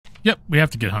Yep, we have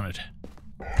to get hunted.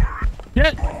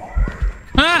 Get!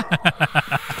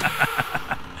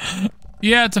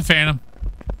 Yeah, it's a phantom.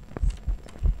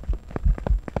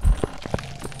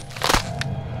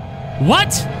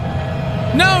 What?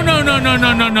 No, no, no, no,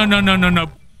 no, no, no, no, no, no,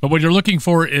 no. But what you're looking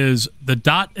for is the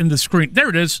dot in the screen. There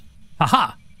it is.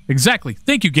 Haha. Exactly.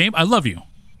 Thank you, game. I love you.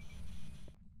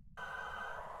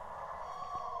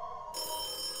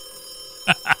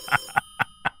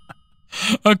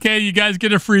 Okay, you guys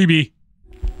get a freebie.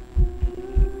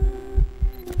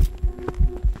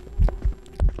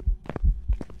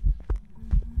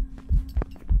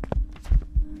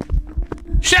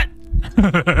 Shit!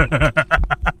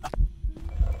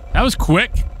 That was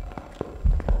quick.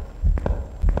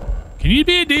 Can you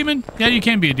be a demon? Yeah, you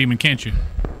can be a demon, can't you?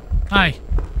 Hi.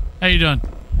 How you doing?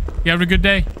 You having a good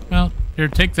day? Well, here,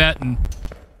 take that and...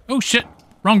 Oh, shit.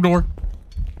 Wrong door.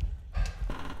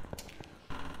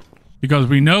 Because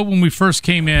we know when we first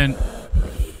came in...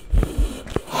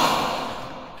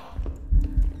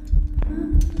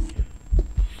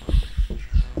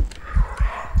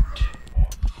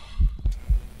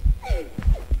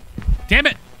 Damn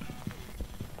it!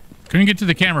 Couldn't get to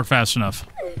the camera fast enough.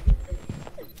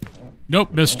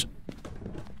 Nope, missed.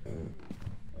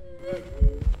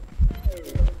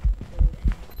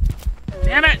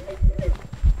 Damn it!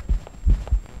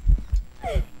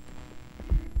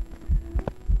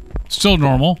 Still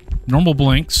normal. Normal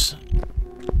blinks.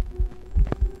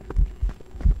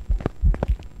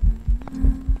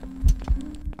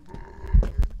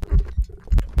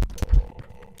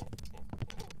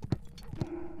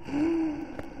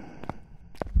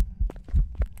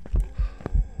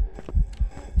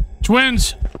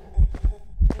 Twins!